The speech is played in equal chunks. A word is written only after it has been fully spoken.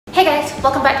guys,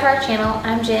 welcome back to our channel.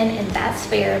 I'm Jen and that's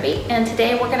Pharaby, and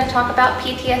today we're going to talk about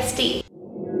PTSD.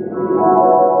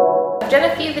 I've done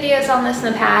a few videos on this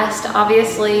in the past.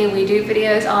 Obviously, we do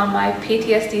videos on my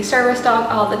PTSD service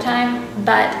dog all the time,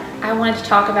 but I wanted to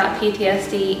talk about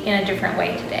PTSD in a different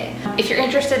way today. If you're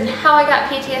interested in how I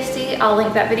got PTSD, I'll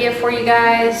link that video for you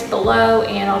guys below,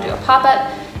 and I'll do a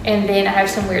pop-up. And then I have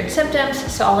some weird symptoms,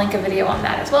 so I'll link a video on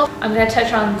that as well. I'm gonna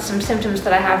touch on some symptoms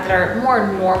that I have that are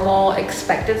more normal,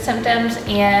 expected symptoms,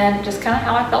 and just kind of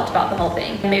how I felt about the whole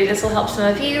thing. Maybe this will help some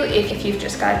of you if you've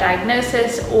just got a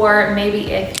diagnosis, or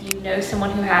maybe if you know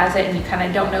someone who has it and you kind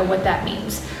of don't know what that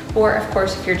means. Or of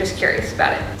course, if you're just curious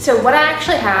about it. So what I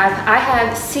actually have, I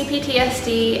have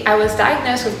C-PTSD. I was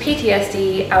diagnosed with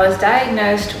PTSD. I was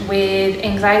diagnosed with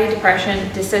anxiety,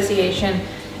 depression, dissociation,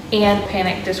 and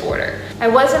panic disorder. I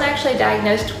wasn't actually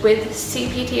diagnosed with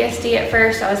C-PTSD at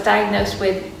first. I was diagnosed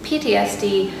with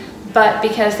PTSD, but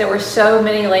because there were so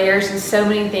many layers and so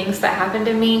many things that happened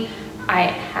to me, I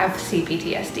have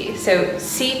C-PTSD. So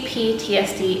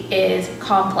C-PTSD is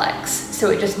complex.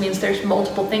 So it just means there's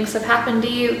multiple things that have happened to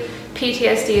you.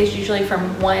 PTSD is usually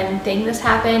from one thing that's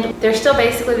happened. They're still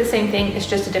basically the same thing, it's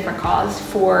just a different cause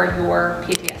for your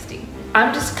PTSD.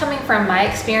 I'm just coming from my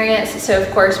experience, so of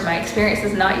course my experience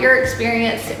is not your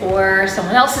experience or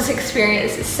someone else's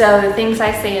experience, so the things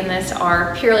I say in this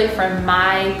are purely from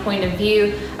my point of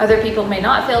view. Other people may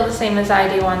not feel the same as I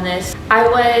do on this. I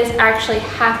was actually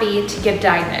happy to get a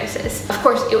diagnosis. Of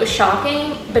course it was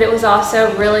shocking, but it was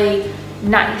also really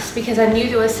nice because I knew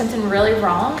there was something really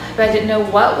wrong, but I didn't know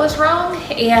what was wrong,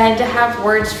 and to have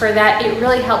words for that, it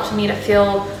really helped me to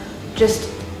feel just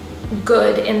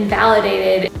good and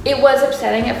validated. It was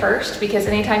upsetting at first because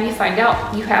anytime you find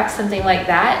out you have something like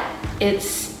that,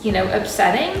 it's, you know,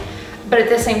 upsetting, but at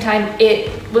the same time it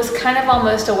was kind of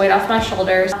almost a weight off my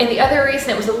shoulders. And the other reason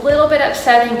it was a little bit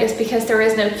upsetting is because there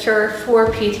is no cure for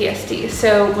PTSD.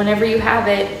 So whenever you have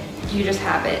it, you just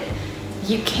have it.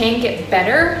 You can get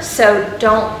better, so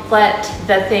don't let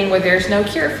the thing where there's no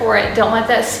cure for it, don't let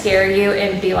that scare you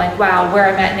and be like, wow, where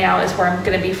I'm at now is where I'm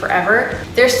gonna be forever.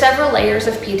 There's several layers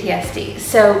of PTSD.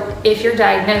 So if you're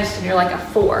diagnosed and you're like a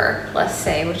 4, let's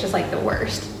say, which is like the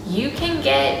worst, you can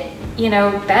get, you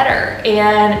know, better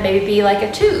and maybe be like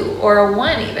a 2 or a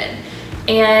 1 even.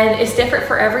 And it's different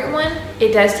for everyone.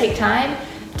 It does take time.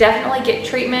 Definitely get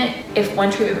treatment. If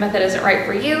one treatment method isn't right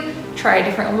for you, try a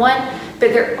different one.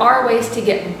 But there are ways to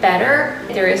get better.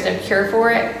 There is no cure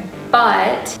for it,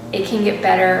 but it can get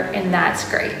better, and that's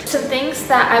great. Some things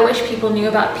that I wish people knew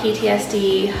about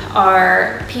PTSD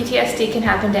are PTSD can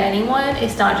happen to anyone.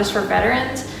 It's not just for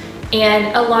veterans.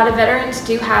 And a lot of veterans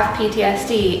do have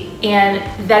PTSD,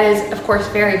 and that is of course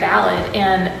very valid.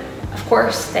 And of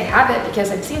course they have it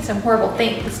because I've seen some horrible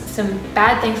things, some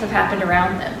bad things have happened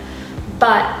around them.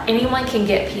 But anyone can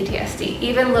get PTSD.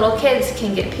 Even little kids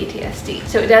can get PTSD.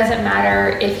 So it doesn't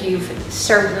matter if you've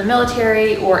served in the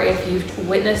military or if you've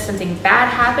witnessed something bad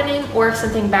happening or if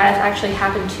something bad has actually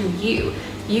happened to you.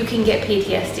 You can get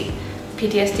PTSD.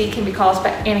 PTSD can be caused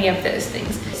by any of those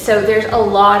things. So there's a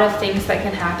lot of things that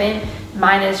can happen.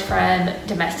 Mine is from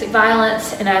domestic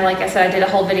violence, and like I said, I did a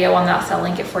whole video on that, so I'll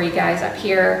link it for you guys up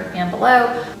here and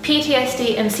below.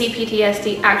 PTSD and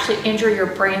C-PTSD actually injure your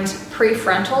brain's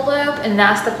prefrontal lobe, and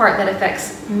that's the part that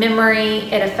affects memory,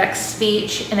 it affects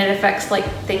speech, and it affects like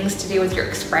things to do with your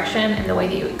expression and the way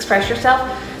that you express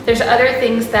yourself. There's other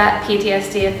things that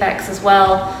PTSD affects as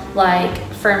well, like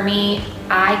for me,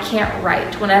 I can't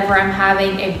write. Whenever I'm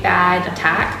having a bad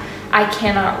attack, I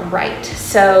cannot write.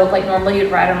 So like normally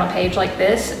you'd write on a page like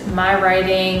this, my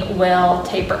writing will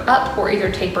taper up or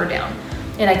either taper down,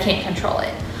 and I can't control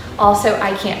it. Also,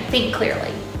 I can't think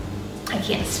clearly. I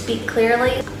can't speak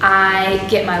clearly. I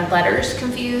get my letters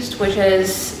confused, which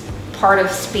is part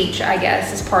of speech, I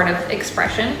guess, is part of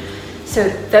expression. So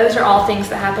those are all things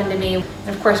that happen to me.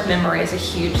 And of course, memory is a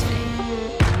huge thing.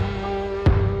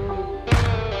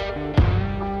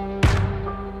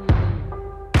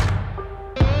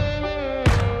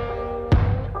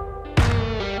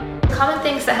 Common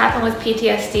things that happen with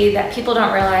PTSD that people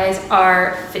don't realize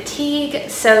are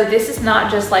fatigue. So this is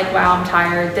not just like, wow, I'm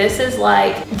tired. This is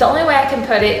like, the only way I can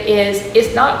put it is,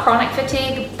 it's not chronic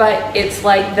fatigue, but it's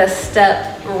like the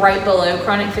step right below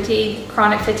chronic fatigue.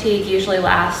 Chronic fatigue usually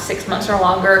lasts 6 months or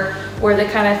longer, where the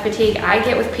kind of fatigue I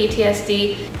get with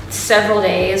PTSD, several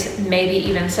days, maybe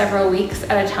even several weeks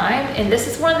at a time. And this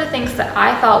is one of the things that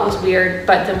I thought was weird,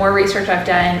 but the more research I've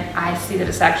done, I see that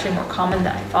it's actually more common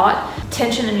than I thought.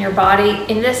 Tension in your body,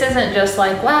 and this isn't just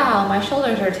like, wow, my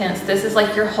shoulders are tense. This is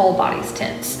like your whole body's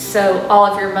tense. So all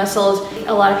of your muscles,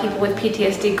 a lot of people with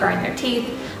PTSD grind their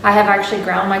teeth. I have actually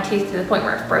ground my teeth to the point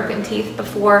where I've broken teeth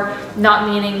before, not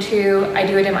meaning to. I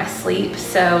do it in my sleep,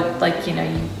 so like, you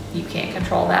know, you can't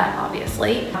control that,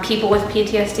 obviously. People with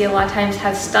PTSD a lot of times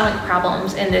have stomach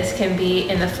problems, and this can be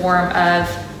in the form of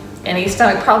any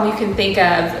stomach problem you can think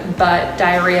of, but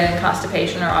diarrhea and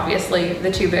constipation are obviously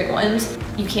the two big ones.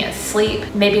 You can't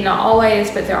sleep, maybe not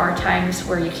always, but there are times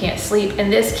where you can't sleep,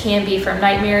 and this can be from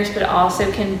nightmares, but it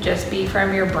also can just be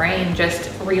from your brain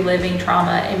just reliving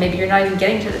trauma, and maybe you're not even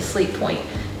getting to the sleep point.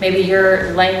 Maybe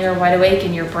you're laying there wide awake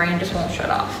and your brain just won't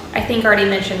shut off. I think I already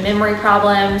mentioned memory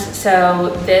problems,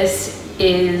 so this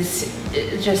is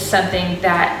just something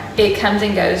that it comes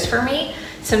and goes for me.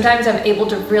 Sometimes I'm able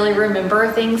to really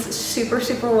remember things super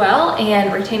well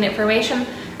and retain information.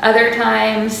 Other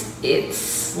times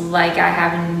it's like I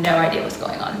have no idea what's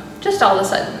going on, just all of a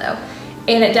sudden though.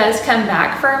 And it does come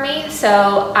back for me,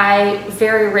 so I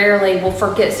very rarely will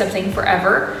forget something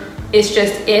forever. It's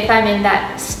just if I'm in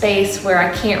that space where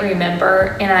I can't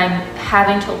remember and I'm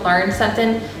having to learn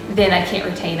something, then I can't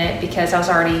retain it because I was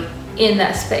already in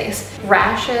that space.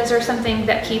 Rashes are something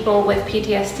that people with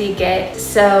PTSD get.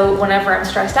 So whenever I'm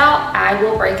stressed out, I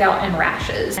will break out in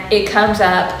rashes. It comes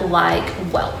up like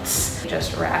welts,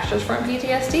 just rashes from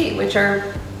PTSD, which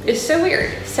is so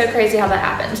weird, so crazy how that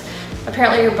happens.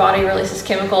 Apparently your body releases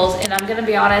chemicals, and I'm gonna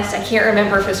be honest, I can't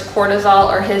remember if it's cortisol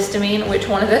or histamine, which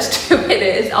one of those two it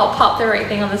is. I'll pop the right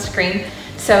thing on the screen.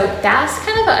 So that's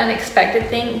kind of an unexpected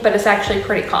thing, but it's actually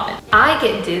pretty common. I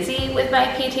get dizzy with my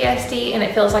PTSD and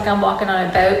it feels like I'm walking on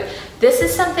a boat. This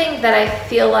is something that I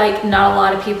feel like not a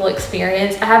lot of people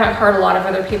experience. I haven't heard a lot of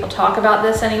other people talk about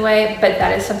this anyway, but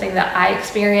that is something that I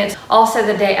experience. Also,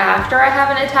 the day after I have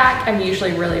an attack, I'm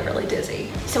usually really dizzy.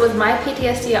 So with my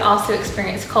PTSD, I also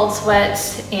experience cold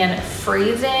sweats and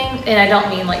freezing. And I don't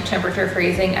mean like temperature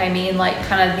freezing, I mean like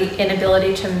kind of the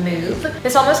inability to move.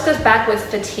 This almost goes back with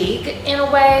fatigue in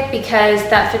a way, because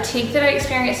that fatigue that I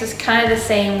experience is kind of the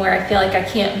same, where I feel like I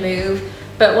can't move.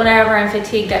 But whenever I'm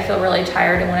fatigued, I feel really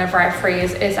tired, and whenever I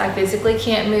freeze, I physically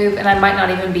can't move, and I might not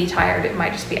even be tired, it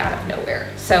might just be out of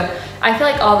nowhere. So I feel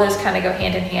like all those kind of go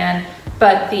hand in hand,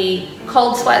 but the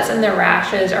cold sweats and the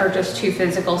rashes are just two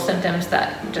physical symptoms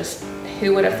that just,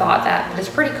 who would have thought that, but it's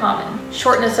pretty common.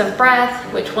 Shortness of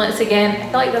breath, which once again, I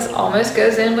feel like this almost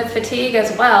goes in with fatigue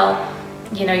as well.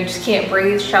 You know, you just can't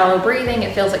breathe, shallow breathing.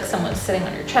 It feels like someone's sitting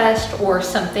on your chest or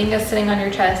something is sitting on your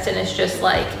chest, and it's just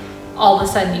like, all of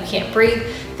a sudden you can't breathe.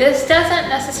 This doesn't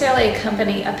necessarily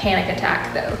accompany a panic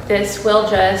attack though. This will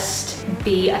just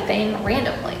be a thing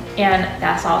randomly. And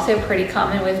that's also pretty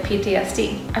common with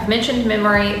PTSD. I've mentioned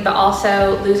memory, but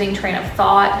also losing train of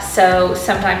thought. So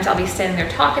sometimes I'll be standing there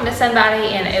talking to somebody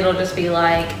and it'll just be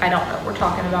like, I don't know what we're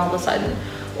talking about all of a sudden.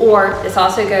 Or this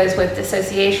also goes with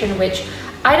dissociation, which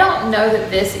I don't know that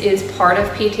this is part of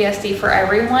PTSD for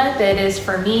everyone, but it is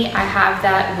for me. I have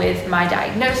that with my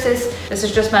diagnosis. This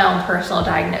is just my own personal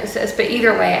diagnosis, but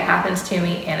either way it happens to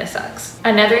me and it sucks.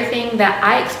 Another thing that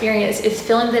I experience is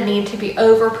feeling the need to be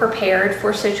over prepared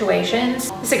for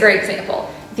situations. It's a great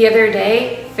example. The other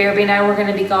day, Pharaby and I were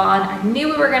gonna be gone. I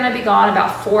knew we were gonna be gone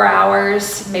about 4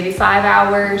 hours, maybe 5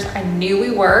 hours. I knew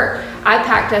we were. I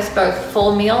packed us both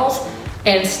full meals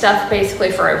and stuff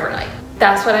basically for overnight.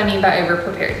 That's what I mean by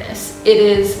over-preparedness. It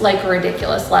is like a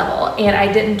ridiculous level, and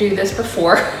I didn't do this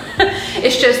before.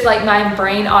 It's just like my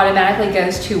brain automatically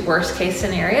goes to worst case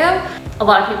scenario. A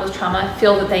lot of people with trauma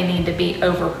feel that they need to be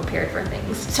over-prepared for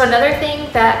things. So another thing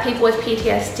that people with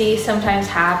PTSD sometimes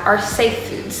have are safe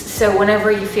foods. So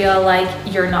whenever you feel like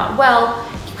you're not well,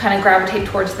 you kind of gravitate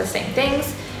towards the same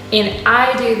things. And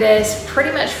I do this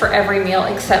pretty much for every meal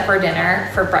except for dinner.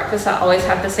 For breakfast, I always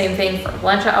have the same thing. For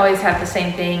lunch, I always have the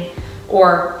same thing.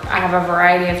 Or I have a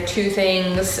variety of 2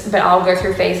 things, but I'll go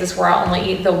through phases where I'll only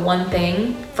eat the one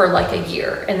thing for like a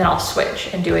year, and then I'll switch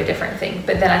and do a different thing.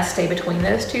 But then I stay between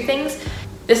those 2 things.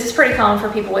 This is pretty common for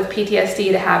people with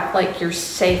PTSD to have like your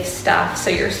safe stuff. So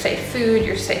your safe food,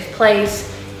 your safe place,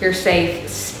 your safe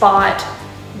spot,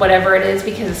 whatever it is,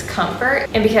 because it's comfort.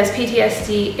 And because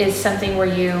PTSD is something where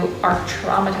you are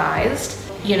traumatized,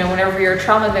 you know, whenever you're a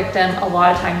trauma victim, a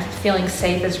lot of times feeling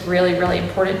safe is really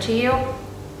important to you.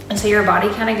 And so your body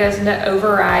kind of goes into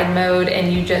override mode,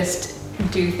 and you just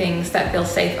do things that feel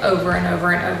safe over and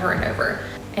over and over and over.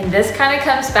 And this kind of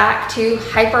comes back to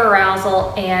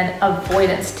hyperarousal and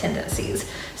avoidance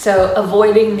tendencies. So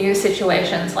avoiding new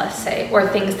situations, let's say, or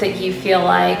things that you feel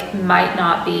like might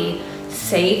not be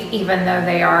safe, even though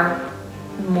they are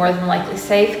more than likely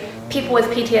safe. People with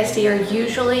PTSD are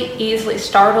usually easily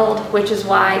startled, which is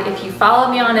why if you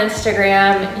follow me on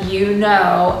Instagram, you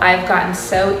know I've gotten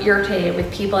so irritated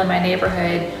with people in my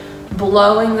neighborhood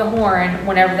blowing the horn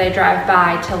whenever they drive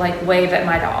by to like wave at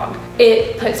my dog.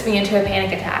 It puts me into a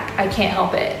panic attack. I can't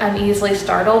help it. I'm easily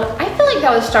startled. I feel like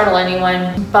that would startle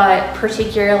anyone, but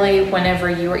particularly whenever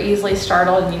you are easily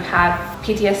startled and you have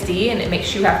PTSD and it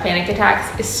makes you have panic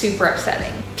attacks, is super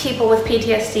upsetting. People with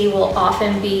PTSD will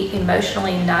often be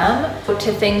emotionally numb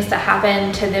to things that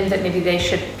happen to them that maybe they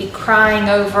should be crying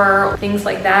over, things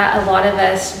like that. A lot of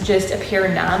us just appear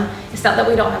numb. It's not that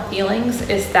we don't have feelings,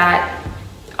 it's that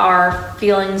our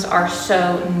feelings are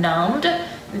so numbed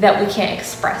that we can't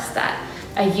express that.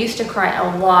 I used to cry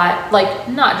a lot, like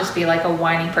not just be like a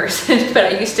whiny person, but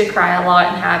I used to cry a lot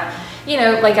and have, you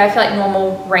know, like I feel like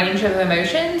normal range of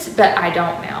emotions, but I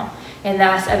don't now. And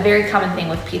that's a very common thing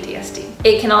with PTSD.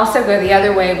 It can also go the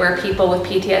other way where people with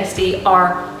PTSD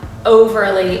are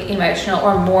overly emotional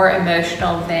or more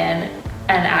emotional than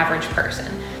an average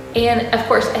person. And of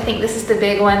course, I think this is the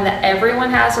big one that everyone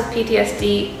has with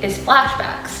PTSD is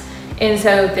flashbacks. And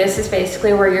so this is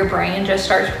basically where your brain just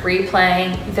starts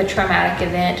replaying the traumatic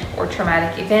event or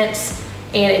traumatic events,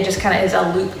 and it just kind of is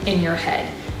a loop in your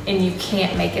head and you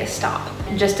can't make it stop.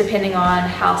 Just depending on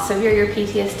how severe your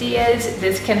PTSD is,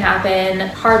 this can happen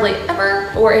hardly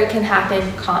ever, or it can happen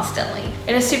constantly.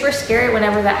 And it's super scary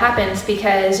whenever that happens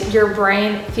because your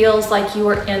brain feels like you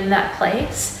are in that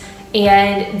place.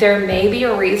 And there may be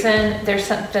a reason, there's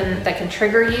something that can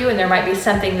trigger you, and there might be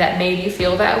something that made you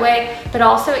feel that way, but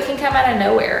also it can come out of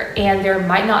nowhere and there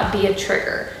might not be a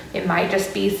trigger. It might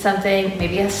just be something,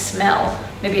 maybe a smell,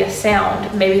 maybe a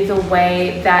sound, maybe the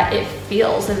way that it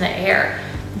feels in the air.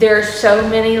 There are so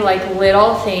many like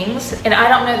little things, and I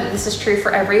don't know that this is true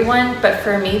for everyone, but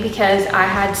for me, because I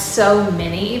had so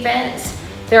many events,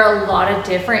 there are a lot of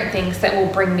different things that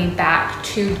will bring me back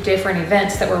to different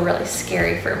events that were really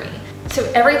scary for me. So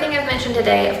everything I've mentioned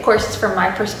today, of course, is from my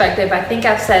perspective. I think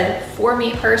I've said for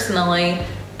me personally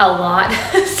a lot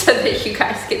so that you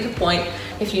guys get the point.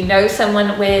 If you know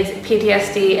someone with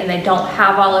PTSD and they don't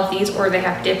have all of these, or they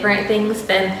have different things,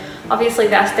 then obviously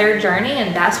that's their journey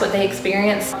and that's what they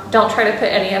experience. Don't try to put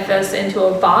any of this into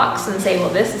a box and say, well,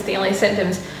 this is the only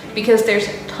symptoms, because there's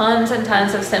tons and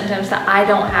tons of symptoms that I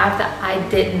don't have that I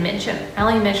didn't mention. I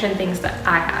only mentioned things that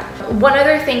I had. One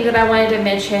other thing that I wanted to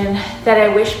mention that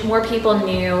I wish more people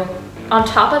knew, on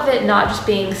top of it not just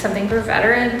being something for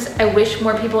veterans, I wish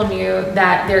more people knew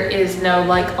that there is no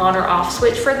like on or off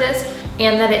switch for this,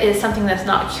 and that it is something that's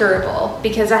not curable.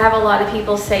 Because I have a lot of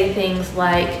people say things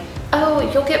like, oh,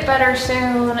 you'll get better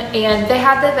soon, and they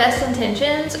have the best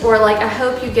intentions, or like, I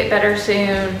hope you get better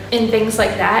soon, and things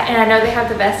like that. And I know they have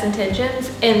the best intentions,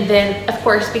 and then of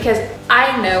course, because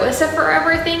I know it's a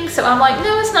forever thing, so I'm like,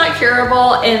 no, it's not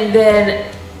curable. And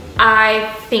then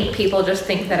I think people just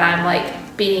think that I'm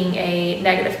like being a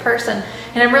negative person,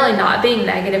 and I'm really not being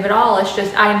negative at all. It's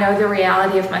just, I know the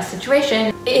reality of my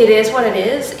situation. It is what it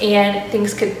is, and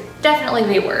things could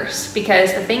definitely be worse,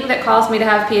 because the thing that caused me to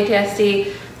have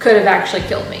PTSD could have actually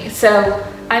killed me. So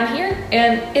I'm here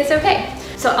and it's okay.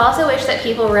 So I also wish that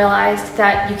people realized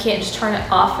that you can't just turn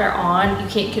it off or on, you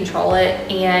can't control it,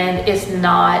 and it's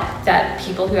not that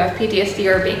people who have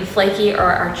PTSD are being flaky or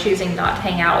are choosing not to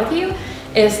hang out with you.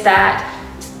 It's that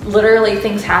literally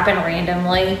things happen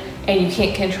randomly and you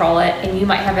can't control it, and you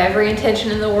might have every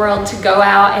intention in the world to go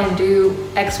out and do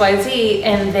XYZ,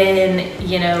 and then,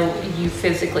 you know, you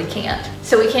physically can't.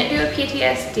 So we can't do a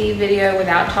PTSD video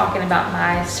without talking about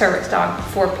my service dog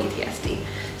for PTSD.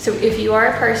 So if you are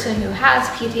a person who has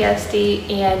PTSD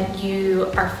and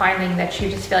you are finding that you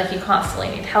just feel like you constantly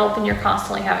need help, and you're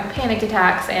constantly having panic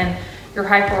attacks, and you're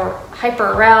hyper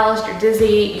aroused, you're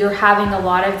dizzy, you're having a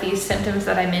lot of these symptoms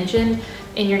that I mentioned,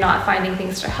 and you're not finding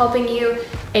things that are helping you,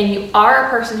 and you are a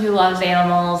person who loves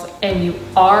animals, and you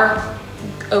are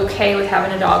okay with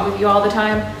having a dog with you all the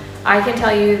time, I can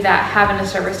tell you that having a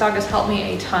service dog has helped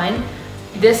me a ton.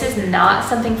 This is not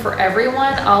something for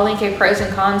everyone. I'll link a pros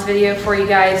and cons video for you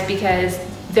guys, because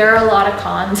there are a lot of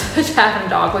cons to having a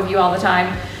dog with you all the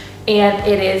time, and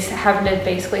it is having to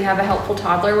basically have a helpful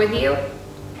toddler with you.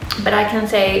 But I can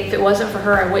say, if it wasn't for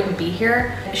her, I wouldn't be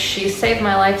here. She's saved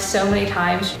my life so many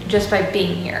times just by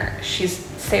being here. She's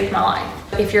saved my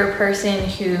life. If you're a person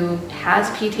who has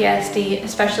PTSD,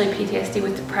 especially PTSD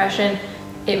with depression,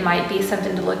 it might be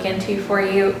something to look into for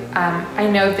you. I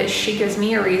know that she gives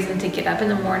me a reason to get up in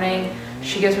the morning.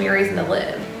 She gives me a reason to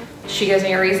live. She gives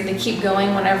me a reason to keep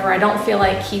going whenever I don't feel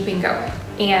like keeping going.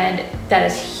 And that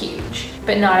is huge.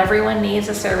 But not everyone needs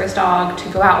a service dog to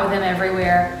go out with them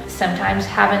everywhere. Sometimes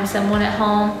having someone at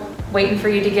home waiting for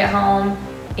you to get home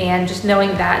and just knowing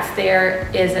that's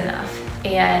there is enough.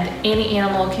 And any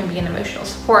animal can be an emotional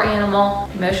support animal.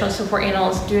 Emotional support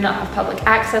animals do not have public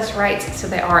access rights, so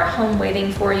they are at home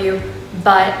waiting for you.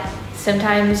 But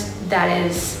Sometimes that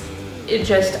is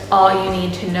just all you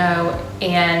need to know,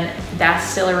 and that's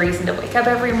still a reason to wake up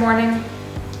every morning.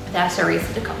 That's a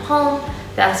reason to come home.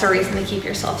 That's a reason to keep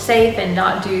yourself safe and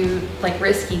not do like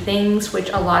risky things, which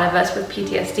a lot of us with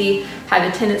PTSD have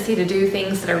a tendency to do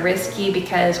things that are risky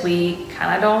because we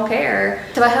kind of don't care.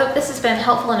 So I hope this has been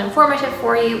helpful and informative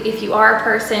for you. If you are a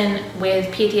person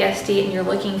with PTSD and you're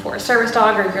looking for a service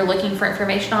dog, or you're looking for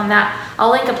information on that,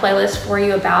 I'll link a playlist for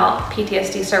you about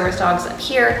PTSD service dogs up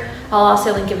here. I'll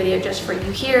also link a video just for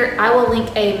you here. I will link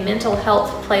a mental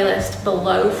health playlist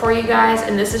below for you guys,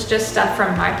 and this is just stuff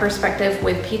from my perspective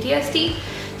with PTSD.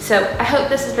 So I hope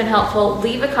this has been helpful.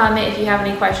 Leave a comment if you have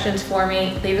any questions for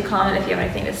me. Leave a comment if you have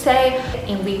anything to say,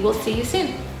 and we will see you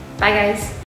soon. Bye guys.